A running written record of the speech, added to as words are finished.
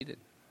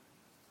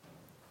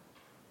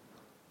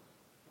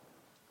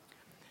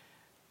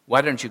Why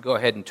don't you go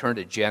ahead and turn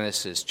to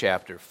Genesis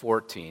chapter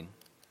 14.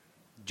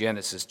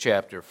 Genesis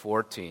chapter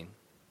 14.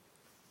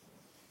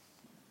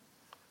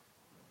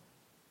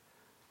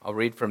 I'll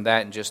read from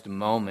that in just a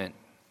moment.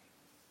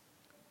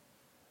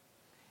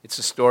 It's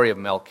the story of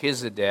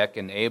Melchizedek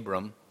and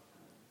Abram.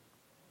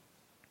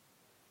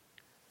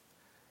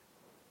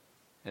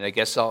 And I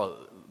guess I'll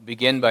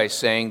begin by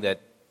saying that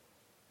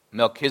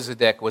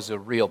Melchizedek was a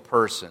real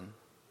person.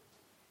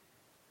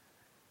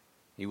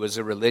 He was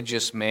a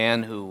religious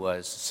man who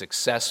was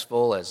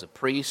successful as a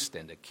priest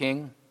and a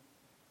king.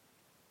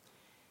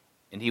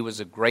 And he was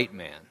a great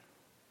man.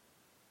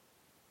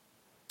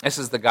 This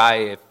is the guy,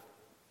 if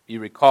you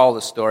recall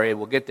the story,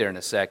 we'll get there in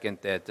a second,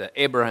 that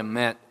Abraham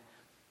met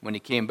when he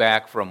came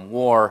back from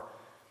war,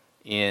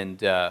 and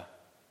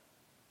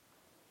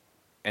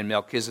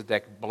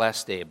Melchizedek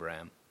blessed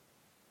Abraham,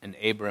 and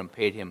Abraham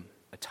paid him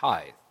a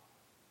tithe.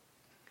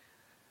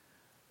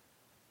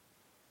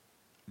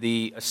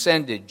 The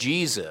ascended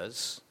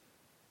Jesus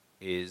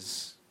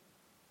is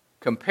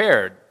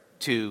compared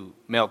to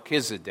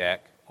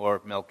Melchizedek,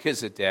 or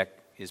Melchizedek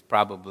is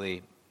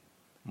probably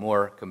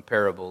more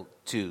comparable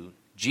to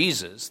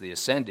Jesus, the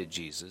ascended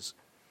Jesus.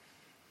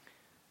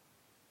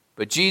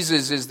 But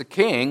Jesus is the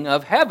King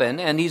of heaven,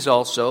 and he's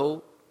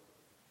also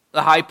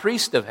the high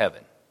priest of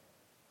heaven.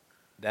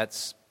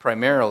 That's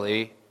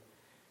primarily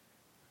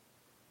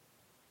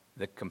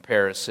the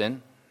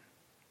comparison.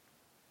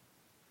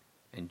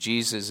 And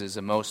Jesus is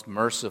a most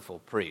merciful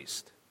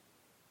priest.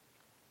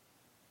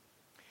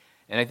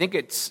 And I think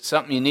it's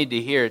something you need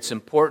to hear. It's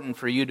important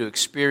for you to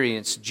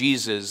experience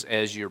Jesus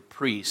as your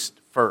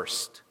priest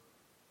first,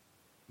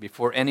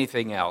 before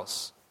anything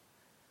else.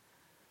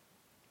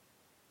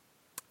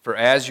 For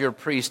as your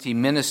priest, he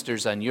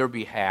ministers on your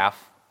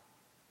behalf.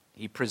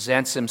 He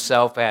presents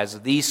himself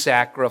as the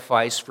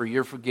sacrifice for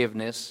your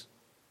forgiveness.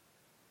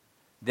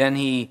 Then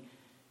he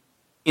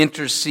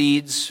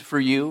intercedes for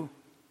you.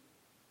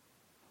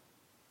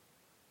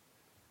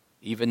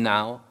 Even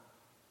now,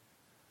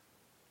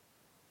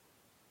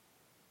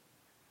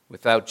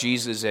 without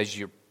Jesus as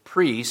your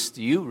priest,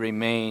 you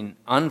remain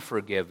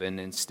unforgiven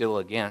and still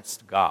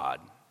against God.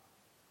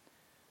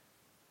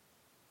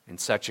 In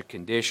such a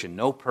condition,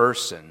 no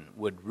person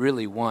would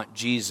really want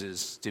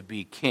Jesus to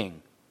be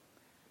king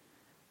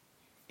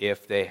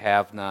if they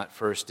have not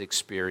first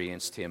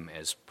experienced him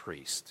as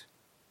priest.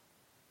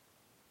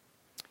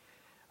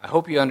 I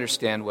hope you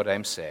understand what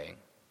I'm saying.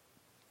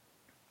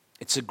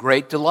 It's a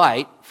great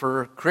delight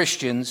for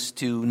Christians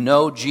to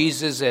know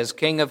Jesus as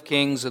King of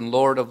Kings and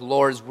Lord of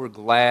Lords. We're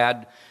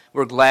glad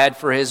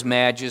for his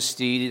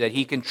majesty, that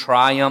he can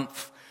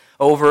triumph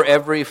over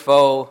every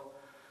foe.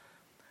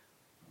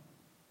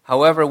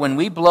 However, when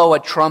we blow a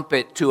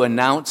trumpet to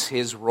announce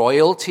his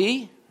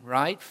royalty,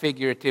 right,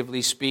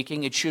 figuratively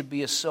speaking, it should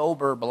be a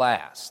sober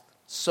blast.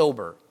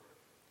 Sober.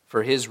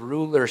 For his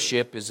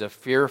rulership is a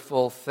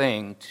fearful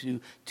thing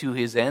to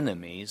his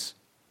enemies.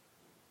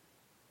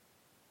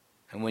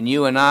 And when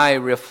you and I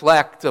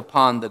reflect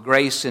upon the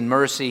grace and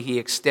mercy he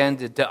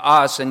extended to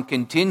us and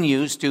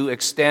continues to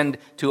extend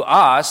to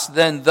us,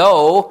 then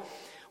though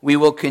we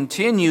will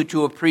continue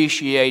to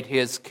appreciate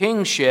his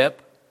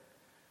kingship,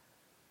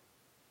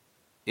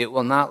 it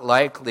will not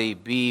likely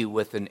be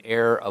with an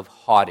air of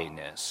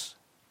haughtiness.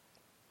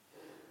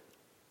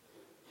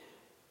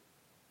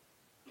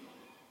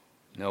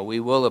 No, we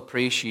will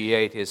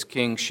appreciate his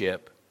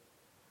kingship,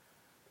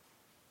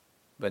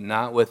 but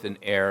not with an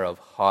air of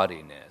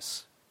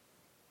haughtiness.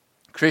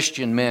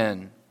 Christian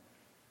men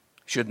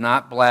should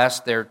not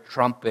blast their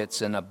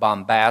trumpets in a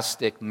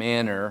bombastic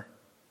manner,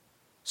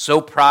 so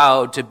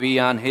proud to be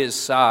on his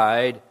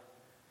side.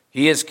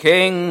 He is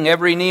king,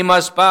 every knee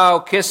must bow,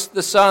 kiss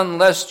the Son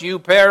lest you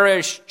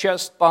perish,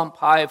 chest bump,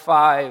 high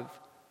five.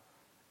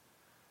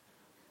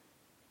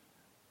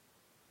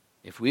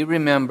 If we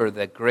remember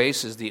that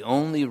grace is the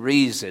only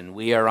reason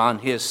we are on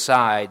his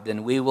side,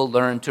 then we will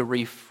learn to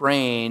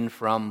refrain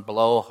from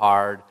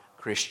blowhard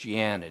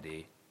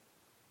Christianity.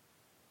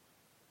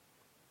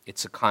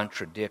 It's a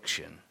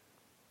contradiction.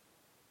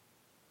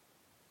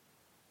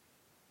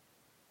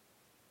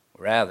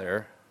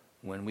 Rather,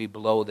 when we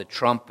blow the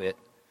trumpet,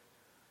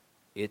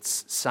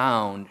 its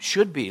sound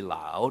should be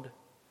loud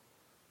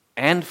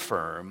and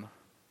firm,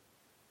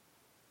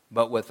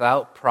 but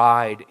without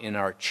pride in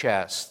our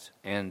chest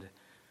and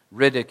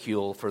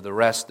ridicule for the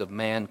rest of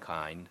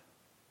mankind,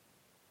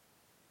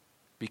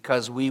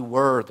 because we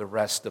were the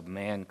rest of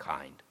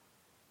mankind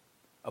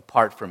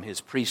apart from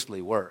his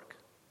priestly work.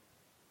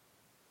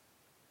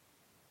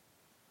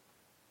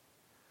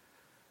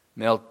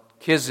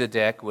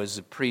 Melchizedek was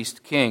a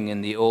priest king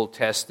in the Old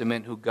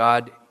Testament who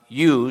God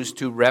used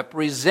to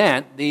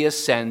represent the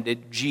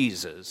ascended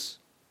Jesus.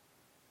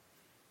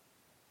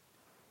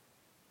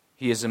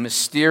 He is a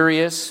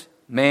mysterious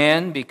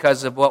man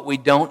because of what we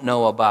don't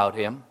know about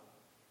him.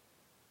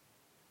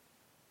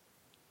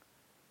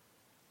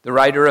 The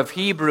writer of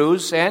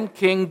Hebrews and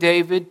King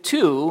David,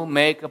 too,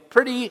 make a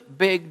pretty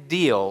big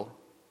deal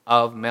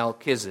of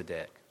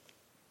Melchizedek.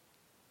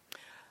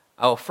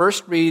 I'll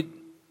first read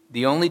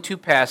the only two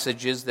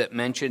passages that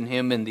mention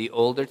him in the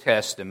Older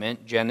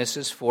Testament,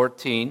 Genesis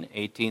 14,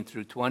 18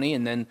 through 20,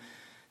 and then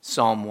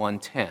Psalm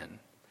 110.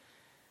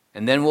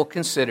 And then we'll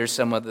consider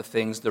some of the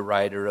things the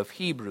writer of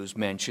Hebrews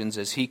mentions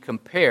as he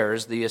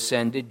compares the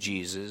ascended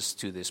Jesus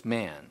to this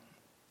man.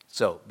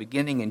 So,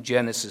 beginning in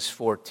Genesis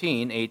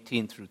 14,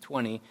 18 through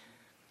 20,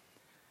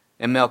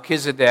 and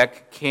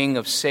Melchizedek, king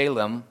of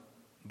Salem,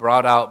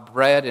 brought out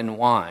bread and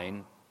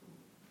wine.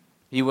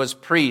 He was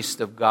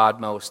priest of God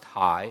Most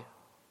High.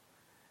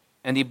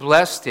 And he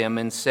blessed him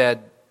and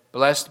said,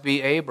 Blessed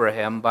be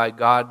Abraham by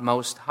God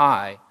Most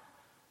High,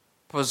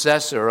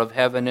 possessor of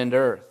heaven and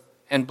earth.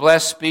 And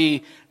blessed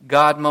be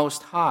God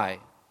Most High,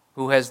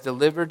 who has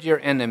delivered your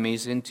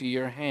enemies into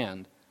your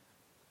hand.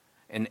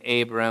 And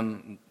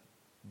Abram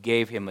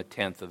gave him a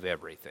tenth of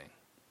everything.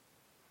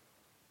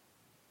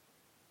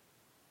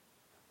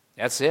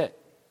 That's it.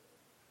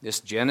 This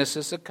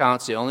Genesis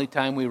account's the only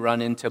time we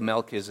run into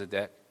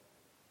Melchizedek.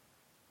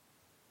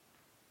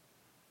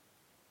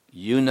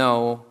 You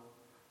know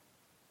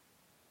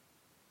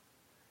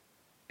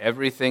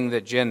everything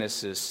that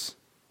Genesis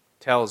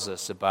tells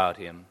us about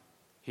him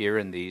here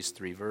in these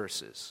 3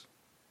 verses.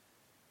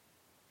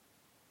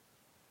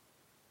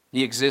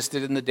 He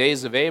existed in the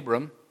days of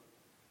Abram,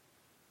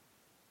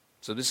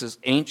 so this is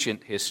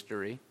ancient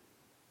history.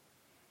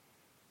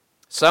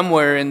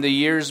 Somewhere in the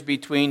years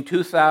between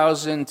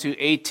 2000 to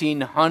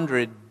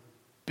 1800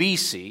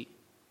 BC,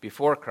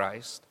 before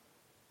Christ.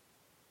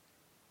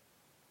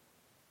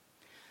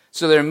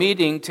 So their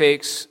meeting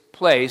takes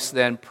place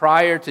then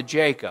prior to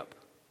Jacob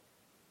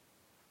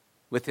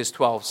with his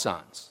 12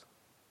 sons.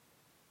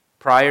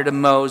 Prior to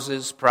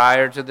Moses,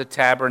 prior to the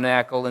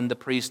tabernacle and the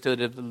priesthood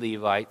of the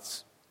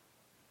Levites,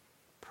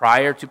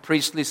 prior to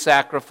priestly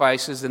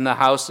sacrifices in the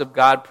house of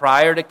God,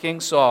 prior to King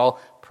Saul,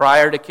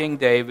 prior to King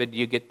David,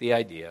 you get the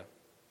idea.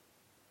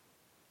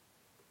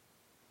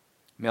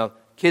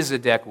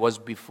 Melchizedek was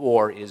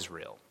before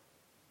Israel.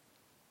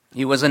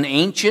 He was an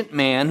ancient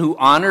man who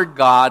honored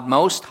God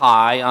Most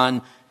High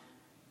on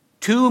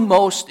 2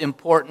 most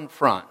important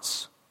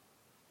fronts.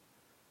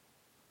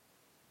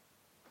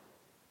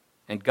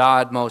 And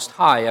God Most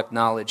High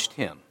acknowledged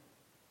him.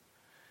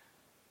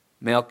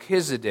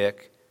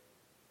 Melchizedek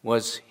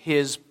was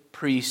his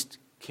priest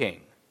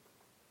king.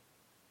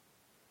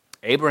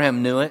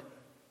 Abraham knew it,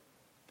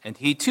 and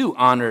he too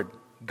honored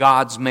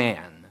God's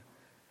man.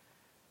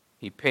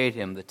 He paid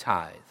him the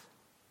tithe.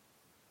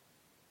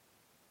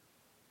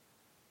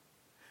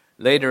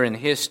 Later in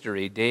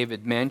history,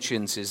 David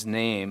mentions his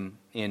name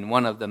in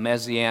one of the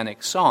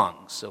Messianic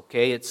songs.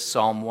 Okay, it's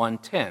Psalm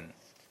 110.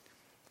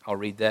 I'll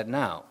read that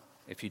now.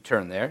 If you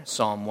turn there,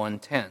 Psalm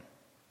 110.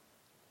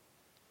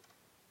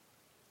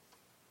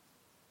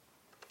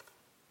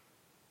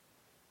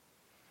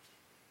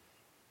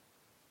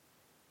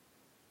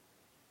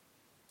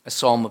 A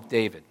psalm of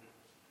David.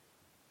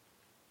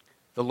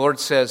 The Lord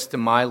says to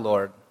my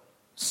Lord,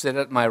 sit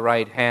at my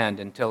right hand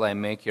until I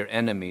make your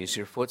enemies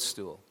your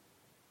footstool.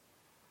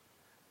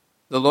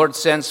 The Lord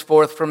sends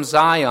forth from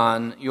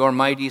Zion your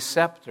mighty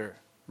scepter.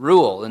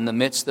 Rule in the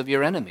midst of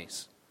your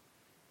enemies.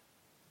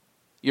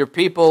 Your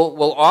people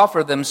will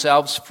offer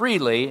themselves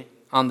freely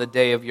on the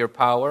day of your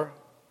power,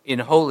 in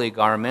holy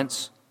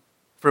garments.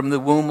 From the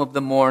womb of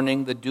the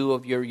morning, the dew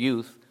of your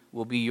youth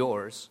will be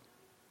yours.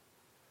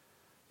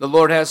 The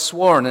Lord has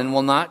sworn and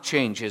will not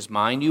change his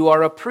mind. You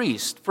are a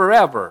priest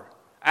forever,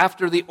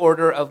 after the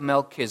order of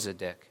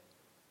Melchizedek.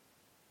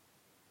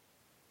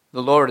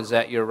 The Lord is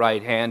at your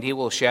right hand. He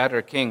will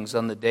shatter kings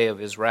on the day of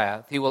his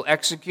wrath. He will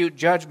execute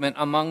judgment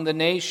among the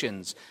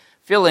nations,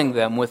 filling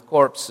them with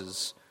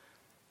corpses.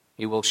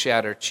 He will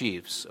shatter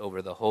chiefs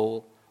over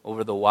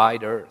the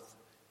wide earth.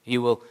 He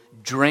will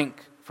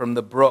drink from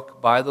the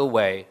brook by the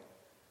way.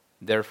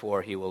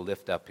 Therefore, he will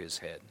lift up his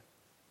head.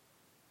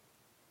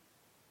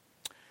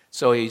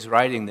 So he's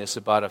writing this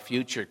about a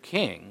future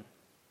king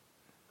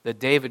that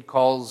David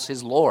calls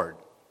his Lord.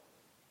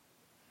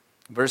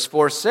 Verse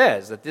 4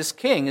 says that this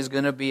king is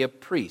going to be a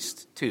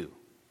priest too.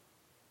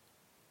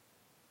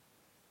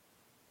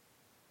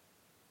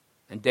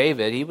 And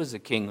David, he was a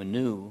king who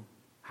knew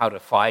how to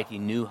fight. He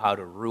knew how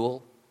to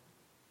rule.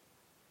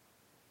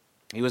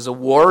 He was a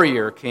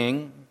warrior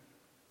king.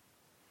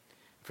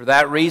 For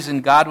that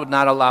reason, God would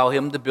not allow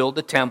him to build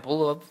a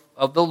temple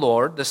of the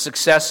Lord. The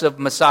success of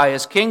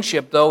Messiah's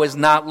kingship, though, is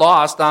not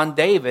lost on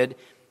David.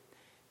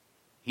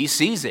 He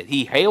sees it.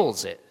 He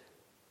hails it.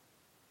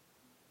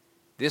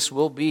 This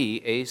will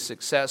be a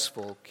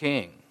successful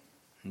king.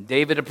 And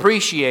David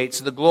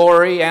appreciates the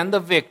glory and the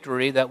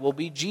victory that will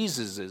be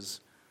Jesus's,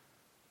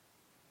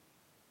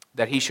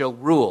 that he shall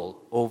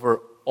rule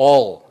over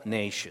all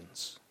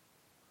nations.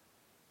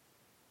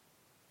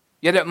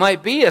 Yet it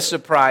might be a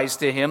surprise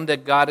to him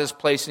that God is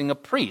placing a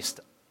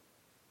priest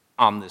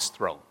on this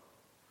throne.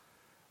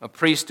 A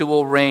priest who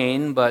will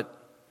reign, but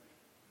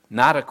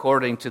not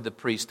according to the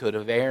priesthood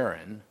of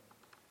Aaron.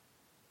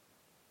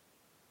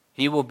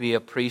 He will be a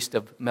priest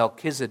of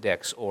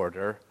Melchizedek's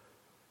order,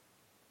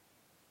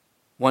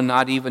 one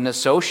not even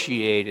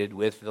associated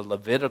with the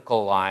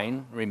Levitical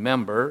line.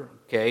 Remember,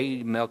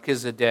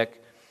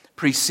 Melchizedek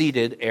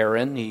preceded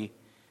Aaron. He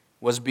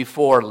was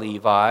before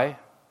Levi.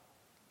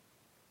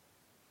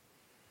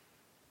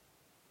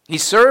 He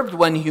served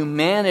when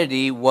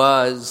humanity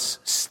was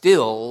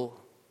still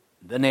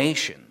the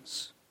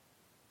nations.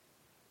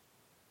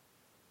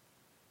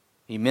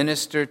 He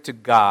ministered to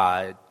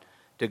God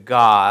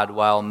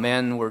while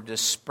men were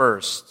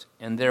dispersed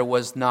and there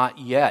was not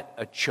yet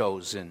a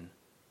chosen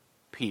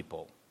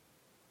people.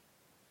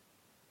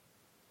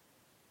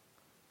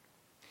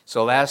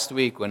 So last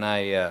week when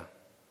I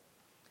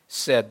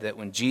said that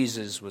when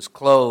Jesus was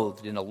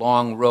clothed in a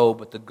long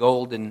robe with the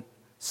golden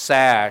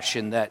sash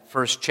in that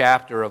first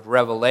chapter of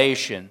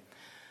Revelation,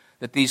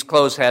 that these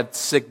clothes had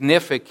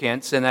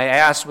significance, and I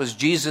asked, was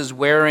Jesus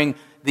wearing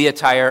the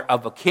attire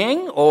of a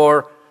king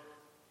or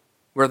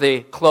were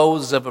they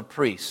clothes of a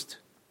priest?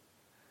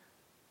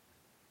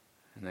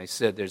 And I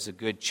said there's a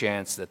good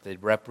chance that they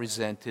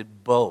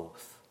represented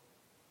both.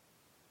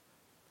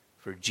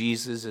 For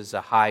Jesus is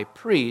a high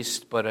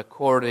priest, but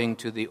according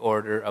to the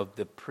order of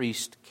the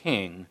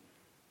priest-king,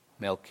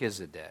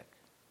 Melchizedek.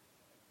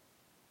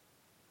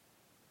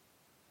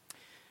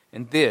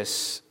 And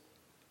this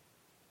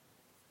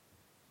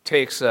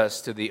takes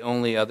us to the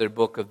only other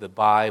book of the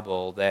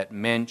Bible that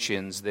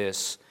mentions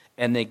this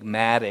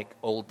enigmatic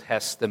Old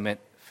Testament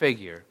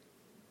figure,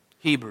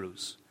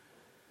 Hebrews.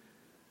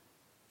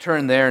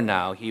 Turn there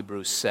now,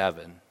 Hebrews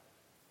 7.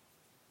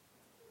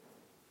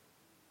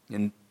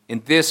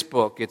 In this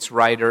book, its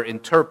writer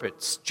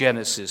interprets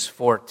Genesis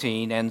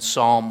 14 and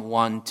Psalm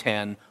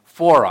 110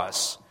 for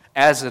us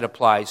as it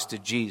applies to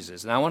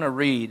Jesus. And I want to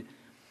read,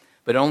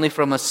 but only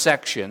from a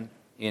section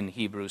in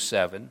Hebrews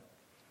 7.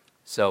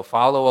 So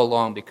follow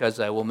along because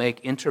I will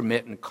make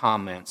intermittent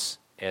comments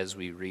as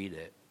we read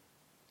it.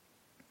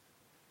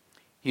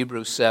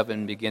 Hebrews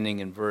 7, beginning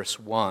in verse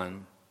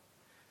 1.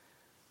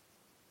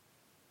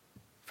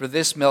 For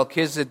this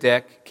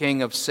Melchizedek,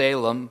 king of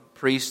Salem,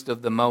 priest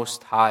of the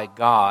Most High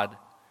God,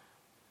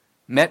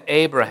 met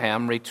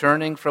Abraham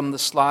returning from the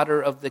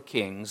slaughter of the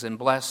kings and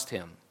blessed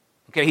him.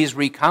 Okay, he's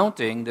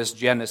recounting this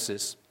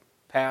Genesis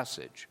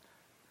passage.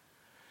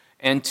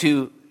 And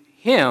to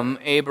him,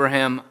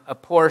 Abraham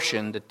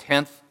apportioned the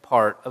 10th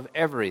part of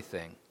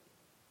everything.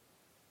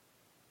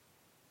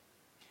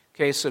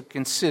 Okay, so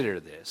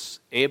consider this.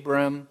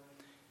 Abraham,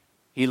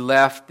 he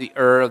left the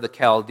Ur of the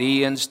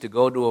Chaldeans to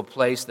go to a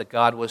place that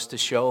God was to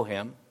show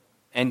him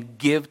and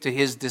give to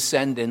his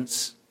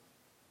descendants.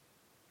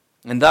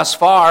 And thus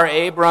far,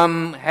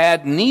 Abram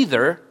had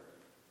neither.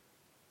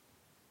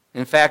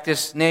 In fact,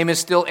 his name is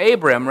still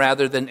Abram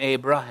rather than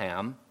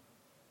Abraham.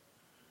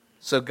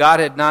 So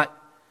God had not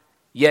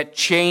yet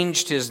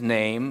changed his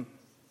name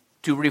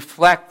to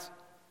reflect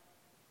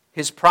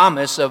his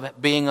promise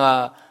of being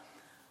a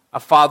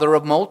father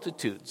of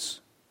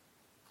multitudes.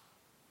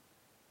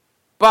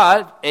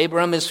 But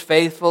Abram is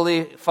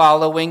faithfully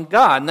following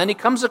God. And then he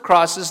comes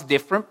across this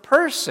different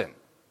person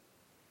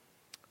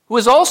who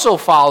is also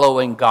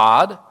following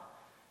God,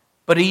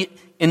 but in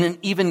an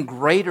even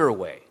greater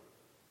way.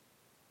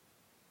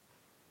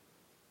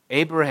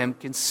 Abraham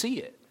can see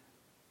it.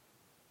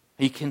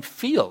 He can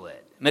feel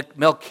it.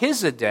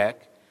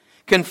 Melchizedek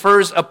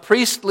confers a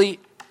priestly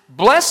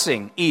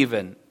blessing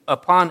even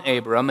upon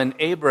Abram, and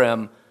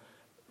Abram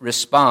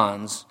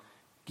responds,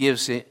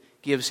 gives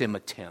him a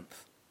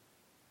tenth.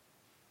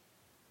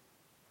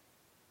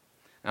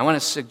 I want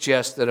to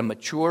suggest that a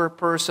mature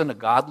person, a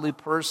godly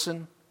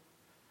person,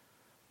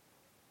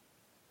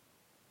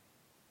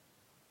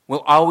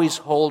 will always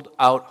hold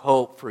out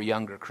hope for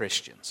younger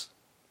Christians.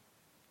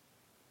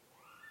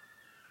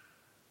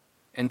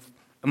 And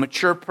a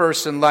mature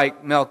person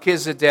like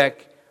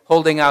Melchizedek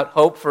holding out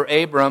hope for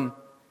Abram,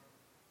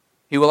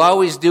 he will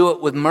always do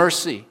it with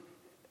mercy.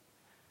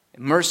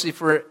 And mercy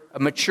for a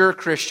mature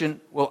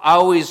Christian will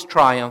always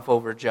triumph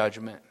over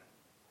judgment.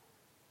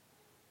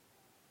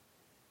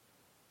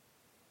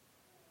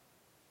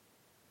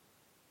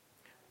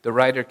 The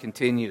writer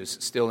continues,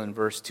 still in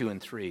verse 2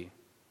 and 3.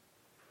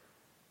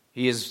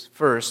 He is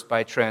first,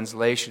 by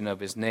translation of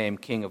his name,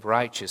 King of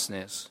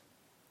Righteousness.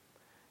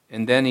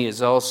 And then he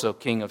is also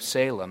King of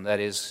Salem, that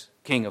is,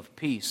 King of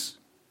Peace.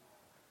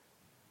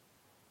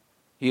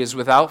 He is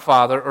without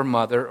father or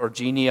mother or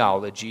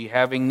genealogy,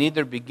 having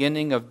neither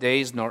beginning of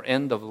days nor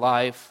end of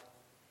life,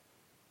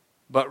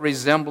 but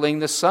resembling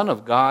the Son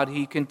of God,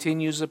 he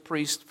continues a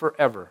priest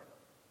forever.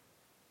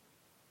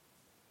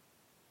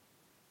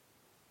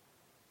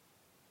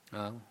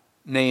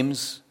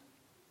 Names,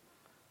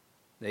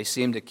 they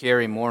seem to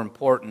carry more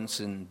importance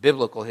in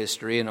biblical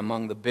history and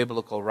among the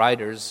biblical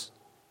writers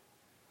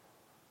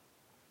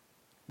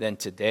than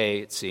today,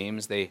 it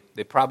seems. They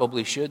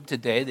probably should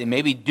today. They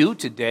maybe do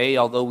today,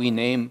 although we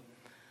name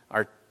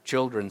our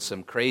children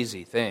some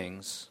crazy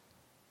things.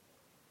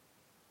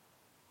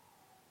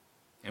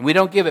 And we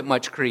don't give it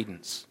much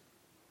credence.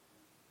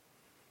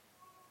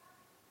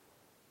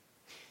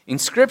 In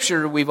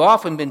Scripture, we've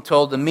often been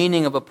told the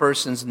meaning of a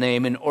person's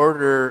name in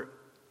order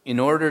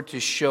to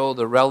show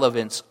the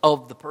relevance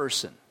of the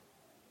person,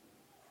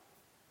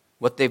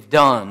 what they've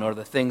done or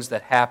the things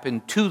that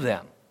happened to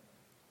them.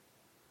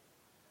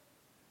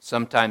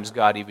 Sometimes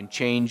God even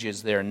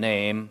changes their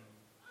name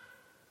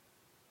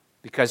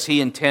because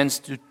he intends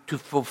to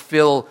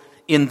fulfill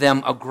in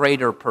them a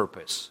greater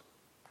purpose,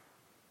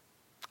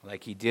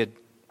 like he did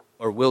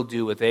or will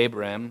do with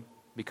Abraham,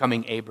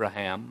 becoming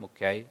Abraham,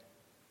 okay?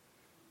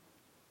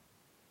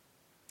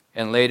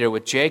 And later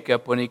with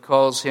Jacob when he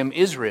calls him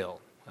Israel,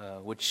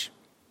 which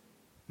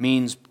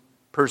means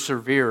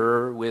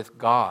perseverer with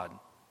God.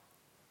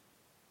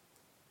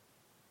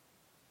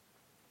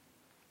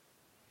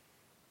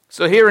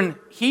 So here in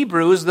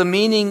Hebrews, the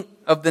meaning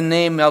of the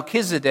name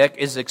Melchizedek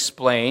is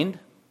explained.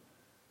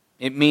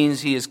 It means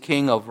he is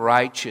king of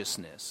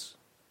righteousness.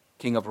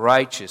 King of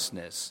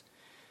righteousness.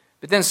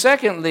 But then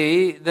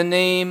secondly, the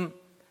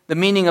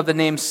meaning of the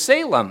name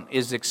Salem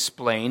is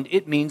explained.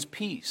 It means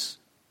peace.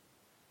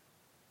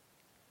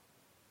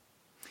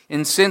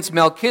 And since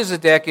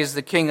Melchizedek is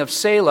the king of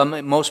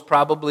Salem, most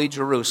probably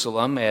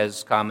Jerusalem,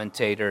 as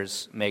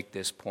commentators make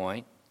this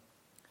point,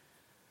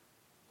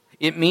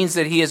 it means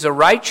that he is a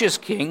righteous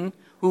king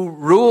who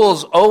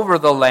rules over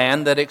the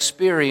land that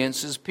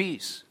experiences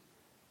peace.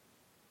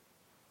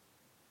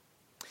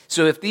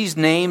 So if these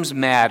names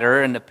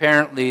matter, and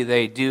apparently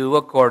they do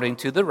according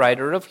to the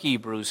writer of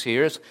Hebrews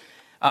here,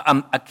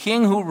 a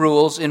king who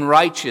rules in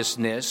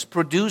righteousness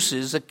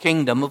produces a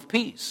kingdom of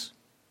peace.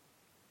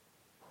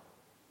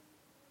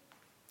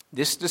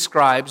 This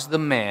describes the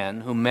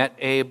man who met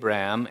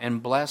Abraham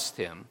and blessed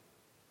him.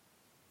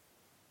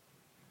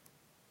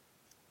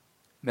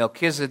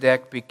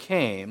 Melchizedek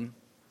became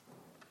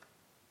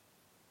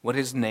what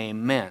his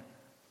name meant.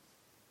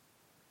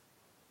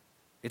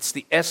 It's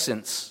the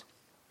essence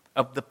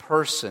of the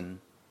person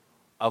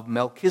of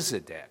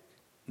Melchizedek,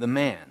 the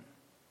man.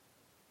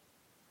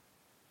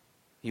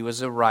 He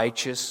was a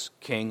righteous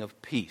king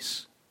of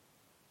peace.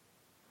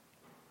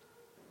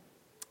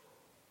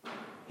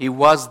 He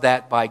was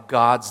that by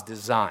God's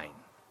design.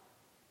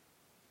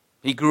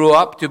 He grew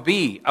up to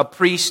be a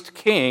priest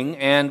king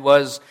and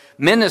was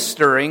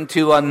ministering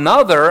to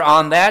another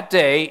on that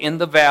day in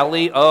the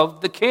valley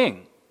of the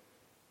king.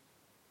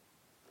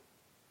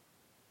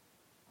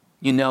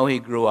 You know, he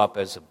grew up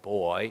as a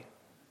boy.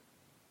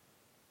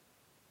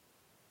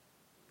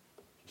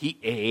 He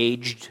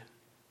aged,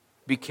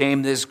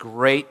 became this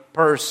great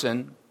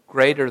person,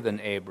 greater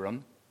than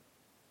Abram.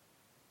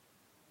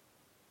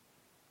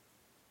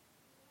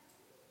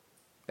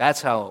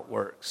 That's how it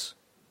works.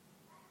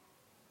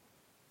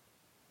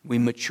 We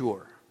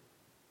mature.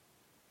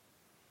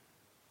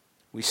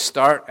 We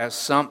start as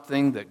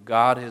something that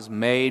God has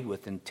made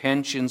with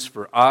intentions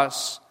for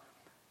us,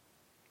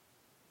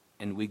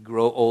 and we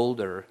grow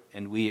older,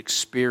 and we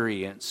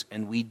experience,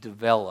 and we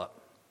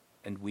develop,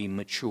 and we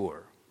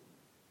mature.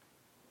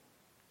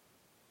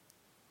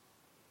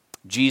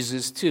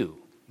 Jesus, too,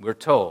 we're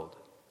told,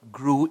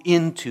 grew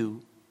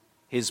into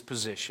his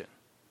position.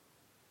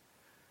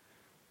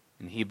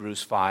 In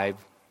Hebrews 5,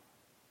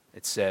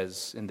 it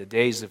says, in the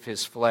days of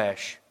his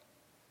flesh,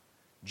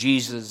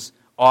 Jesus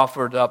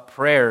offered up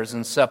prayers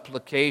and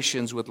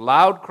supplications with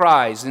loud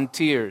cries and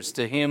tears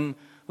to him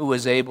who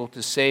was able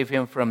to save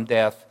him from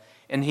death,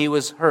 and he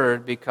was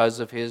heard because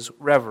of his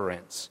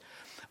reverence.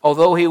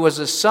 Although he was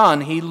a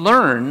son, he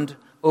learned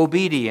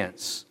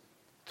obedience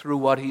through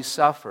what he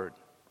suffered.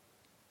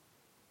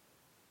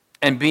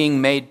 And being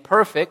made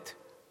perfect,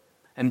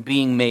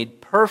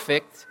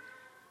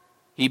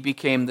 he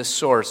became the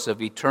source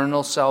of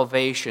eternal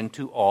salvation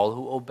to all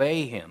who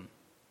obey him,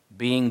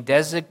 being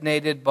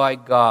designated by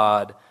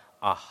God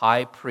a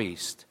high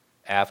priest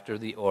after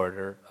the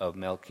order of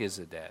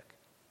Melchizedek.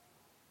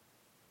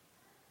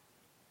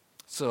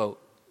 So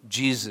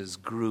Jesus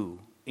grew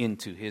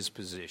into his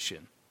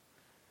position,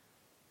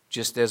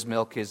 just as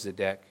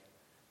Melchizedek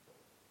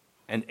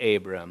and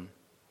Abram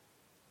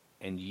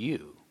and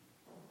you.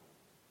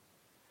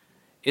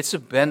 It's a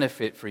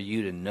benefit for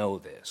you to know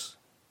this.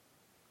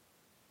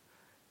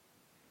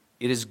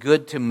 It is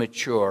good to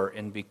mature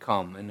and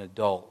become an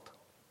adult.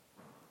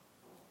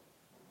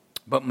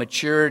 But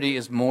maturity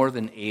is more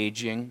than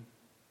aging.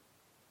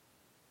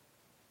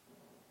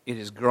 It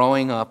is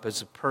growing up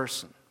as a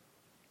person,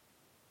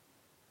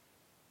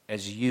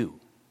 as you.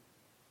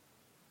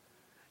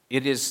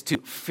 It is to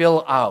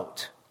fill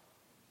out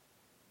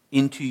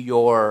into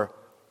your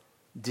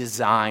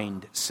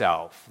designed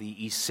self,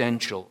 the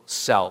essential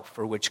self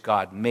for which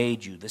God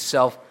made you, the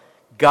self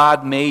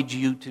God made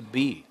you to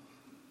be.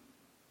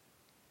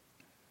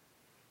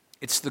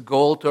 It's the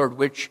goal toward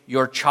which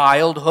your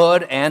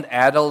childhood and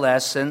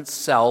adolescent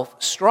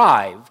self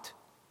strived,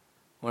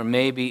 or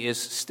maybe is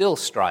still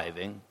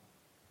striving.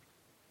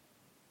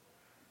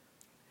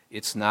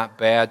 It's not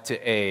bad to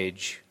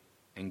age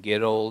and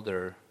get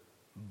older,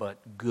 but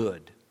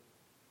good.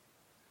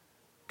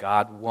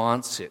 God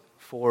wants it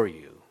for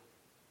you.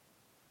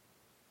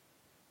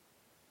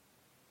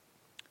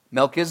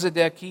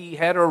 Melchizedek, he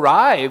had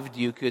arrived,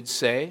 you could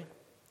say.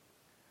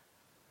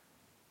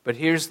 But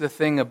here's the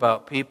thing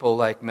about people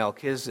like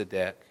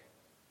Melchizedek.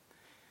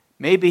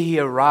 Maybe he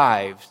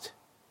arrived,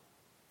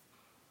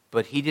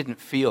 but he didn't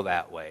feel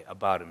that way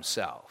about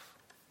himself.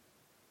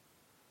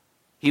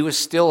 He was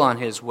still on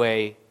his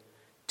way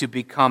to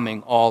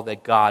becoming all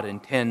that God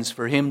intends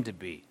for him to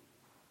be.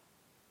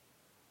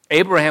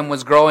 Abraham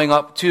was growing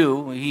up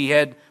too. He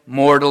had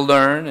more to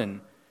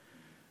learn,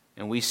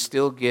 and we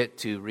still get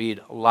to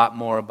read a lot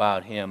more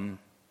about him.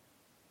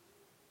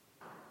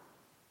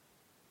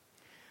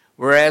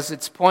 Whereas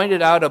it's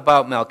pointed out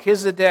about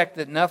Melchizedek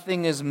that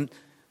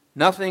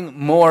nothing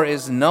more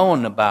is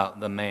known about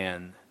the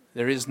man.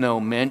 There is no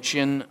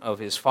mention of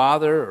his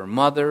father or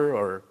mother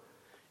or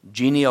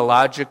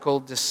genealogical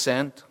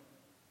descent.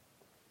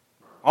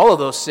 All of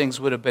those things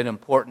would have been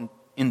important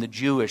in the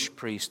Jewish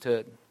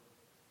priesthood.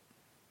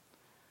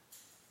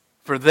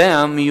 For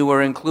them, you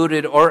were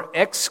included or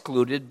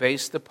excluded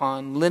based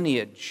upon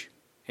lineage,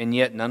 and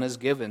yet none is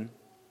given.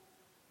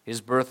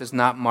 His birth is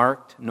not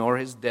marked, nor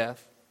his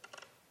death.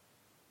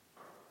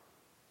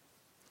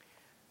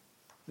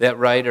 That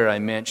writer I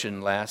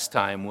mentioned last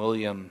time,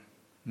 William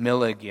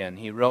Milligan,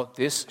 he wrote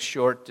this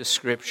short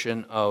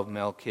description of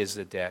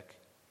Melchizedek.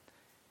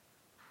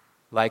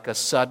 Like a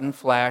sudden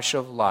flash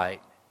of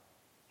light,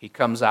 he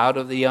comes out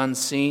of the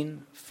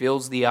unseen,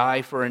 fills the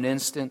eye for an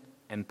instant,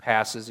 and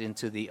passes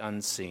into the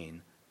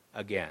unseen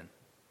again.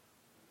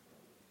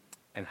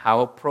 And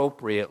how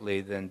appropriately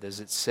then does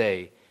it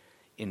say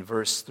in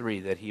verse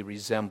 3 that he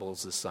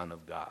resembles the Son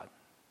of God?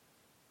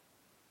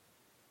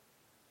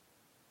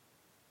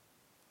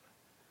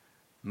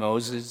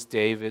 Moses,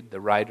 David, the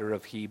writer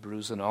of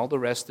Hebrews, and all the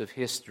rest of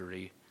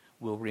history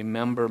will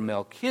remember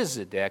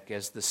Melchizedek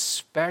as the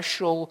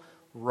special,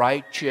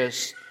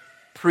 righteous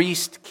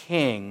priest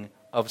king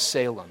of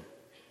Salem,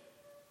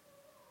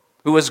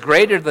 who was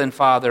greater than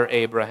Father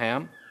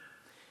Abraham,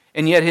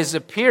 and yet his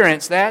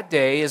appearance that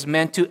day is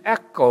meant to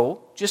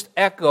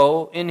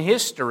echo in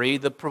history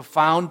the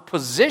profound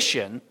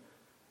position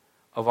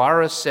of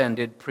our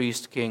ascended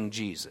priest king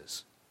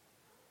Jesus.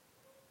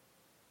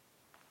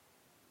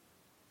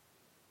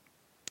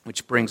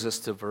 Which brings us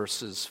to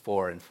verses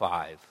 4 and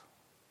 5.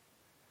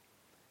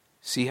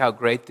 See how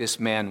great this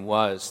man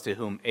was, to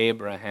whom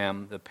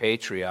Abraham, the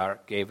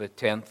patriarch, gave a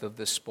tenth of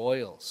the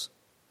spoils.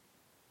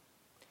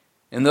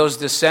 And those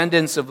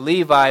descendants of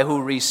Levi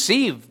who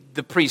received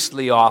the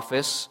priestly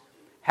office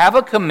have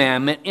a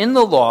commandment in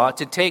the law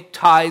to take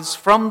tithes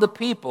from the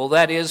people,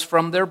 that is,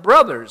 from their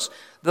brothers,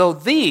 though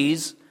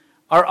these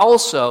are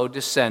also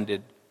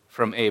descended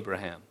from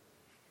Abraham.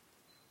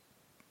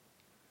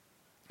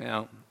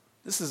 Now,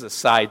 this is a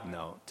side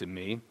note to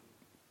me,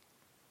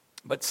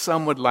 but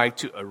some would like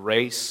to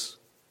erase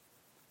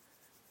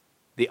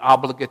the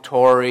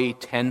obligatory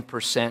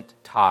 10%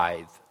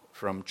 tithe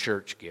from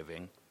church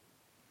giving.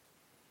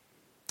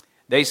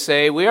 They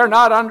say, we are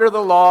not under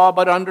the law,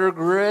 but under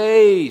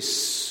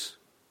grace.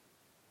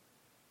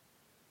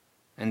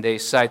 And they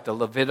cite the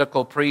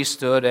Levitical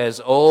priesthood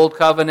as old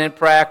covenant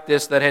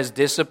practice that has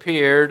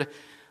disappeared,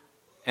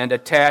 and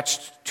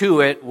attached to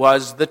it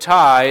was the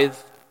tithe.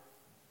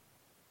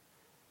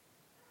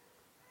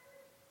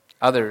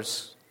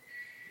 Others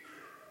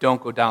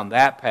don't go down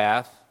that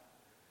path.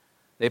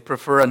 They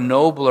prefer a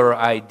nobler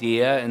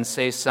idea and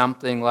say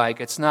something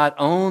like, it's not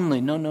only,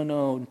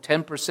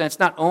 10%, it's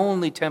not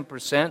only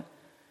 10%.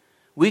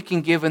 We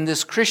can give in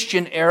this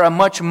Christian era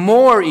much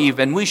more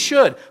even. We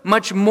should,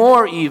 much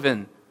more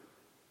even.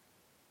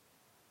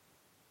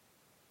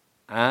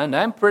 And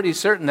I'm pretty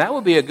certain that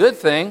would be a good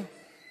thing.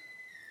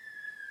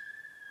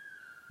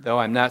 Though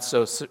I'm not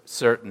so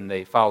certain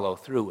they follow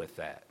through with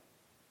that.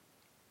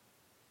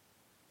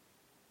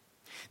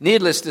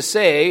 Needless to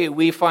say,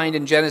 we find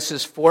in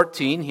Genesis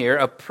 14 here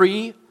a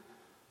pre-law,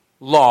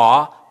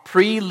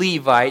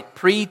 pre-Levite,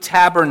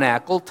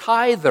 pre-tabernacle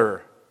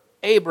tither,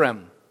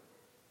 Abram.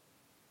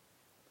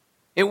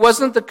 It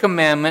wasn't the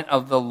commandment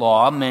of the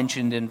law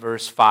mentioned in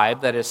verse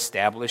 5 that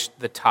established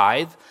the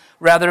tithe.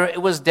 Rather,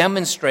 it was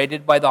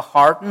demonstrated by the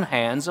heart and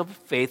hands of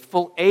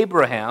faithful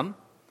Abraham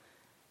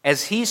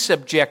as he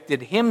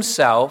subjected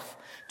himself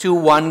to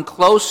one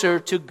closer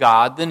to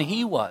God than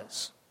he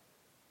was.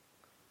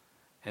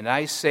 And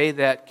I say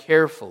that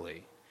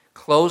carefully,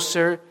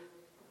 closer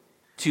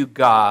to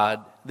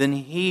God than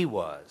he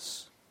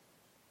was.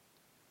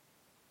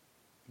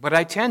 But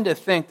I tend to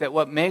think that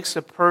what makes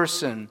a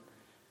person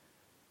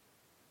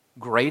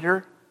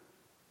greater,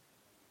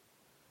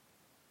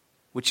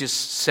 which is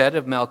said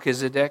of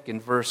Melchizedek in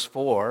verse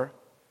 4,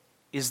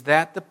 is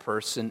that the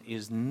person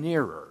is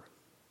nearer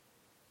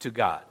to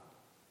God.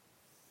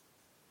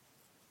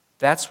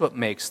 That's what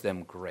makes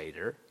them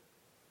greater.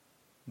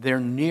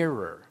 They're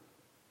nearer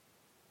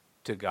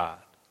to God.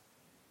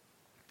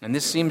 And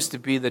this seems to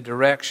be the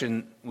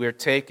direction we're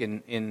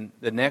taken in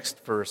the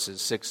next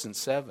verses, 6 and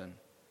 7.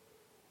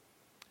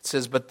 It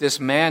says, but this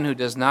man who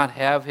does not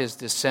have his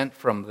descent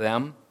from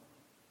them,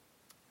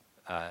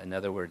 in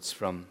other words,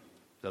 from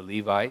the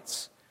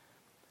Levites,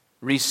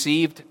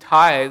 received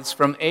tithes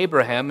from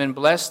Abraham and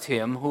blessed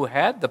him who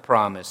had the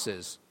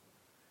promises.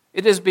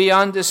 It is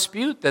beyond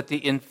dispute that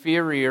the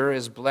inferior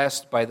is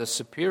blessed by the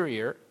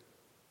superior.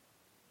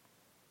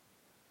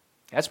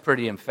 That's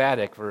pretty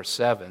emphatic, verse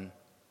 7.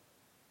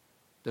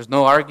 There's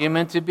no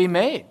argument to be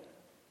made.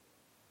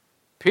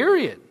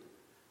 Period.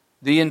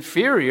 The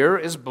inferior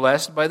is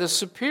blessed by the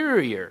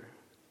superior.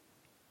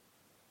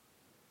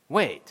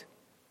 Wait,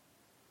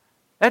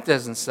 that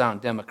doesn't sound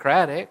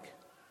democratic.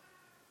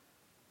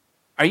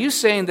 Are you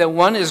saying that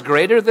one is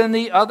greater than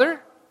the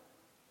other?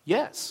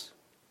 Yes.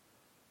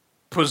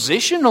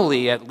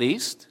 Positionally, at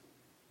least.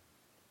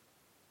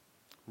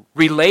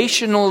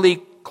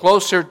 Relationally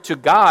closer to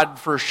God,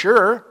 for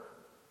sure.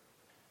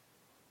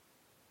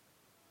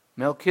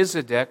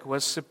 Melchizedek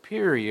was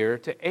superior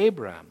to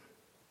Abraham.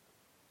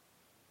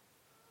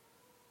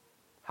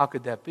 How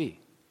could that be?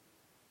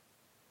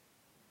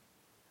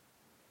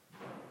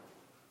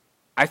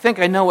 I think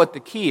I know what the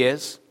key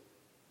is.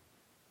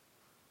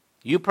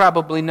 You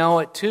probably know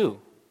it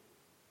too.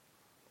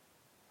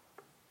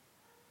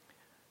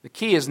 The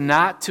key is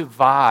not to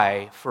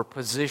vie for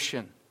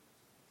position.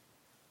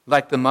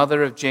 Like the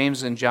mother of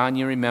James and John,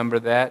 you remember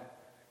that?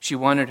 She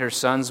wanted her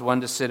sons,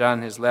 one to sit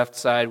on his left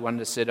side, one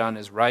to sit on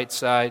his right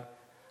side.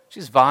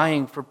 She's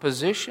vying for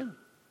position.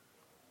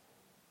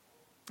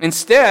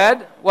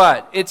 Instead,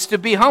 what? It's to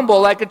be humble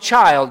like a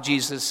child,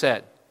 Jesus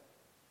said.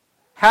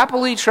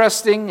 Happily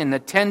trusting and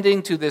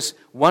attending to this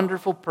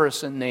wonderful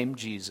person named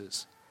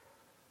Jesus.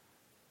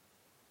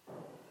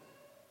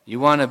 You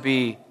want to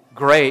be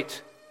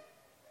great?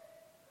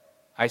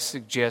 I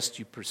suggest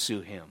you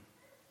pursue him.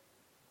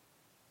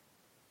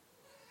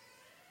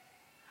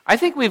 I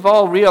think we've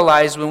all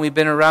realized when we've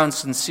been around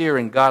sincere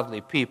and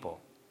godly people.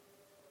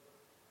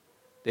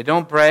 They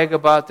don't brag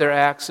about their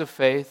acts of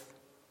faith.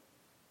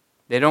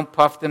 They don't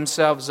puff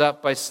themselves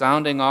up by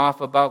sounding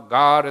off about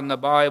God and the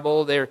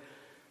Bible. They're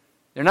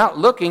not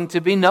looking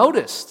to be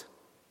noticed.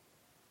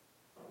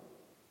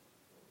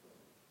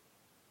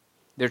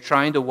 They're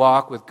trying to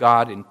walk with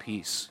God in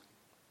peace.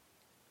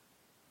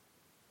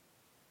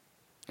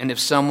 And if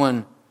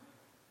somehow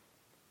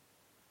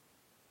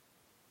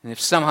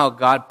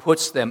God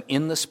puts them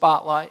in the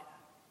spotlight,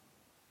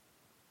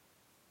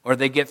 or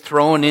they get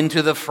thrown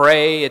into the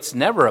fray, it's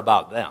never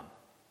about them.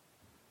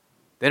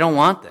 They don't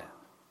want that.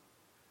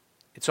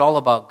 It's all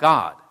about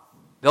God.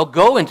 They'll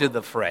go into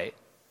the fray.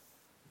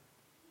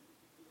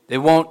 They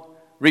won't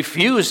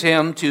refuse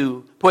him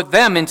to put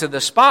them into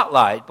the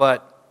spotlight,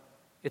 but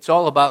it's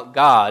all about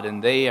God,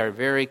 and they are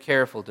very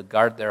careful to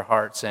guard their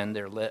hearts and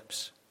their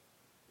lips.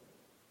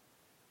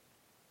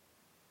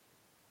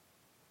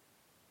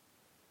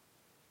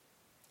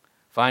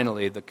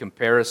 Finally, the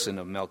comparison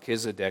of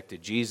Melchizedek to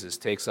Jesus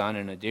takes on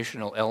an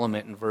additional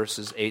element in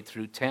verses 8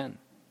 through 10.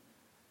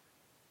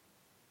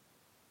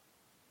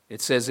 It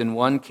says, in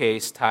one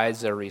case,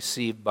 tithes are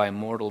received by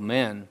mortal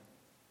men,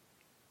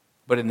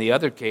 but in the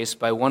other case,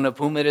 by one of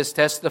whom it is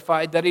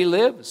testified that he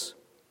lives.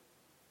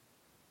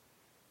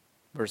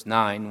 Verse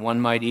 9,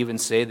 one might even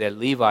say that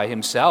Levi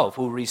himself,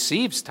 who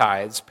receives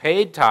tithes,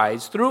 paid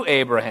tithes through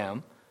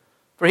Abraham,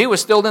 for he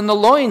was still in the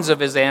loins of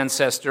his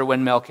ancestor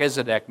when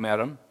Melchizedek met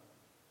him.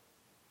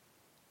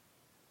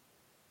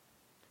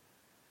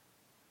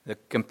 The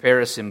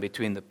comparison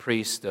between the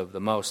priest of the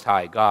Most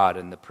High God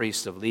and the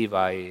priest of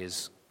Levi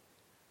is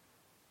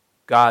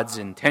God's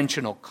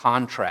intentional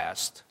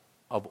contrast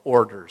of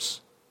orders.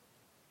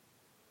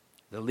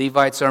 The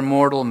Levites are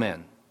mortal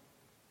men.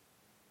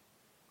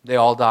 They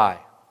all die.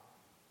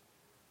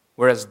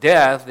 Whereas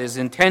death is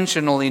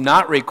intentionally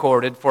not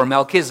recorded for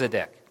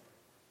Melchizedek.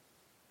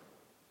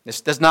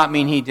 This does not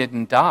mean he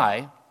didn't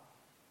die.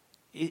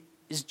 It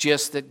is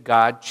just that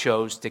God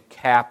chose to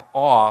cap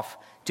off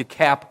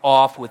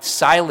with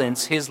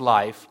silence his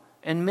life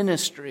and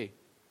ministry.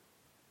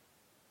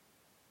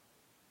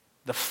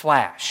 The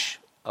flash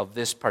of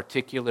this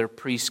particular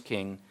priest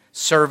king,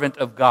 servant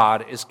of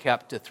God, is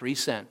kept to 3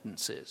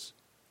 sentences.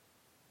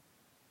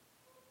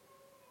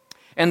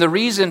 And the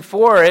reason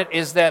for it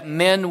is that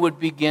men would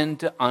begin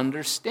to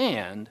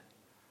understand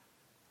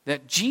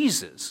that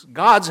Jesus,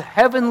 God's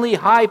heavenly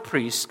high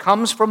priest,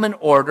 comes from an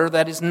order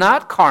that is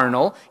not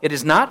carnal, it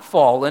is not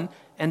fallen,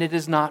 and it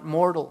is not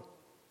mortal.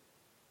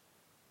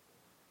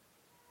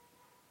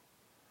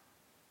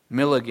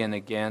 Milligan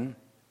again.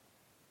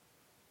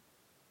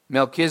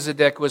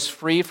 Melchizedek was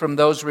free from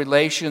those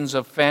relations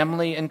of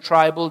family and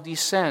tribal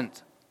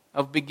descent,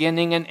 of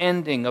beginning and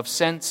ending, of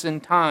sense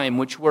and time,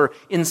 which were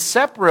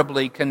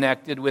inseparably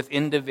connected with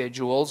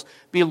individuals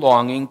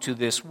belonging to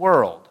this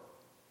world.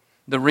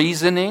 The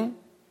reasoning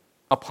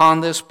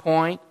upon this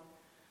point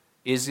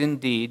is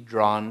indeed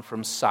drawn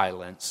from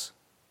silence,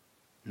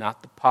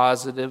 not the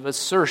positive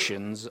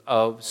assertions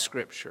of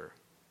Scripture.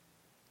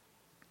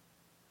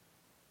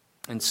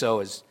 And so,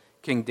 as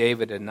King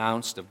David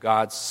announced of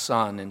God's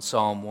Son in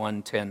Psalm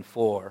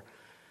 110:4,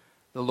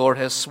 the Lord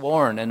has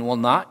sworn and will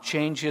not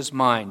change his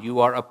mind. You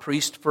are a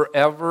priest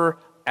forever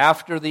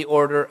after the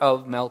order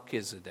of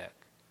Melchizedek.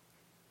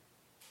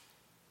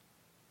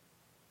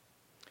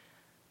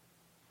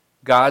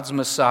 God's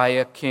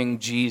Messiah, King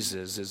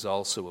Jesus, is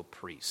also a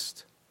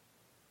priest.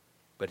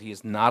 But he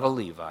is not a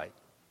Levite.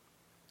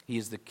 He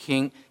is the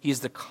king. He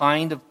is the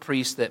kind of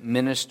priest that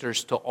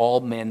ministers to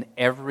all men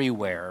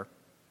everywhere,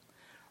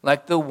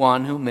 like the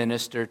one who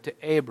ministered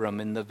to Abram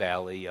in the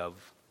valley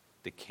of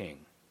the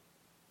king.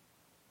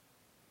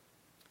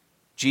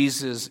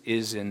 Jesus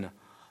is an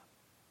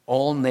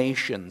all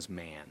nations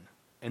man,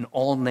 an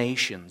all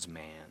nations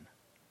man.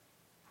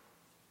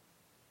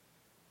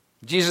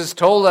 Jesus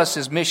told us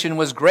his mission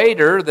was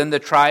greater than the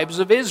tribes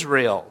of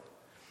Israel.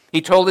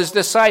 He told his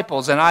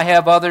disciples, "And I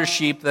have other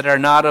sheep that are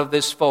not of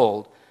this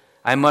fold.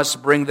 I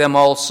must bring them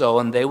also,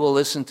 and they will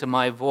listen to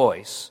my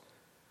voice.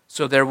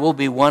 So there will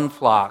be one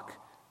flock,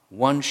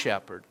 one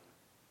shepherd."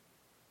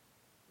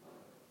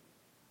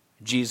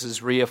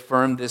 Jesus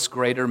reaffirmed this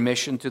greater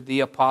mission to the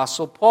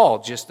Apostle Paul,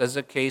 just as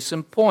a case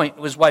in point.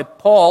 It was why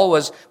Paul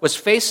was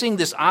facing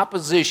this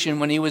opposition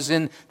when he was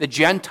in the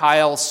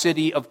Gentile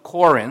city of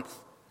Corinth.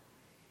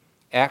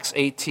 Acts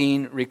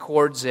 18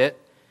 records it.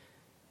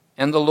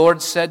 And the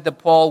Lord said to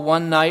Paul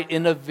one night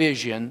in a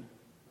vision,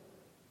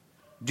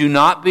 "Do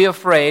not be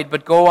afraid,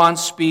 but go on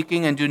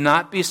speaking, and do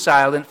not be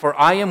silent, for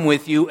I am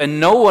with you, and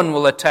no one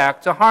will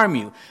attack to harm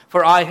you.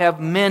 For I have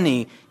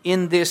many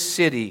in this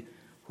city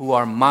who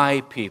are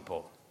my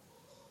people."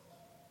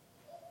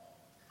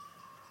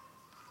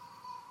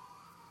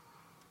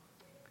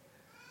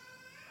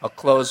 I'll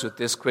close with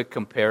this quick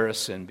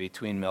comparison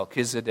between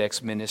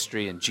Melchizedek's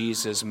ministry and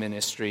Jesus'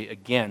 ministry.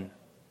 Again,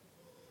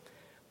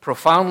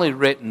 profoundly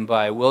written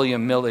by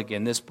William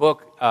Milligan. This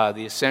book,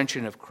 The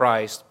Ascension of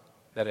Christ,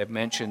 that I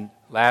mentioned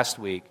last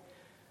week,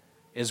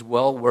 is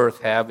well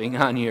worth having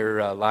on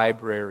your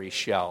library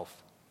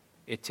shelf.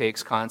 It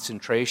takes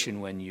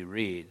concentration when you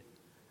read,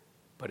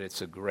 but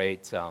it's a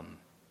great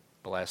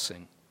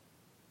blessing.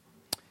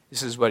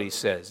 This is what he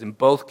says. In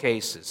both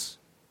cases,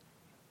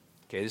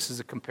 this is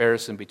a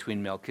comparison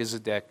between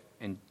Melchizedek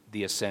and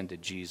the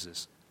ascended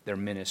Jesus, their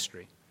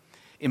ministry.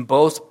 In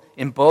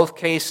both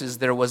cases,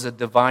 there was a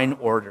divine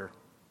order.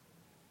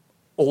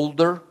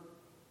 Older,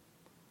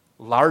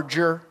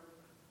 larger,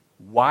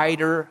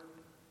 wider,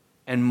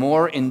 and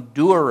more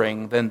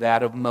enduring than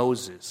that of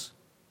Moses.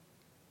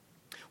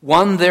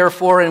 One,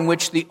 therefore, in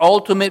which the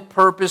ultimate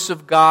purpose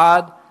of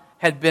God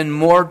had been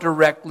more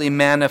directly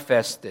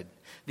manifested.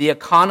 The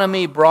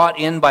economy brought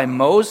in by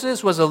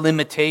Moses was a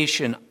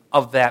limitation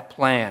of that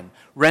plan,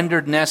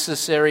 rendered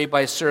necessary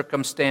by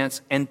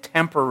circumstance and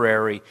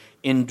temporary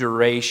in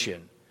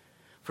duration.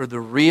 For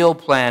the real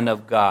plan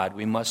of God,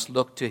 we must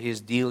look to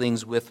his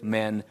dealings with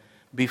men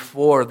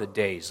before the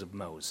days of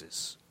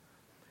Moses.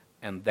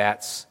 And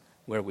that's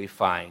where we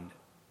find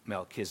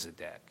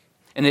Melchizedek.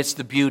 And it's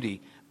the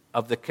beauty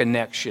of the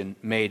connection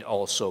made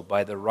also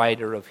by the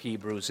writer of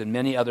Hebrews and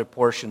many other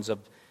portions of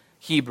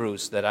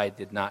Hebrews that I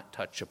did not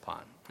touch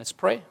upon. Let's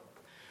pray.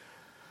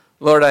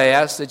 Lord, I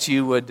ask that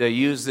you would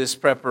use this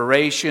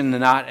preparation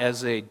not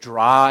as a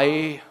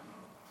dry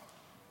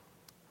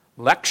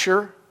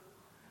lecture,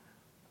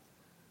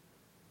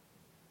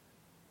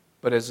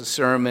 but as a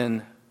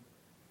sermon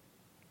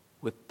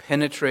with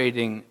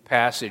penetrating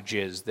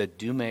passages that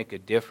do make a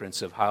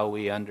difference of how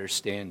we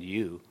understand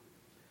you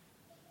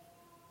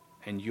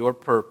and your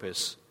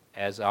purpose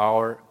as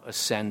our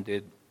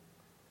ascended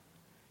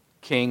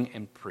King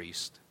and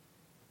priest.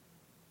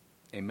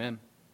 Amen.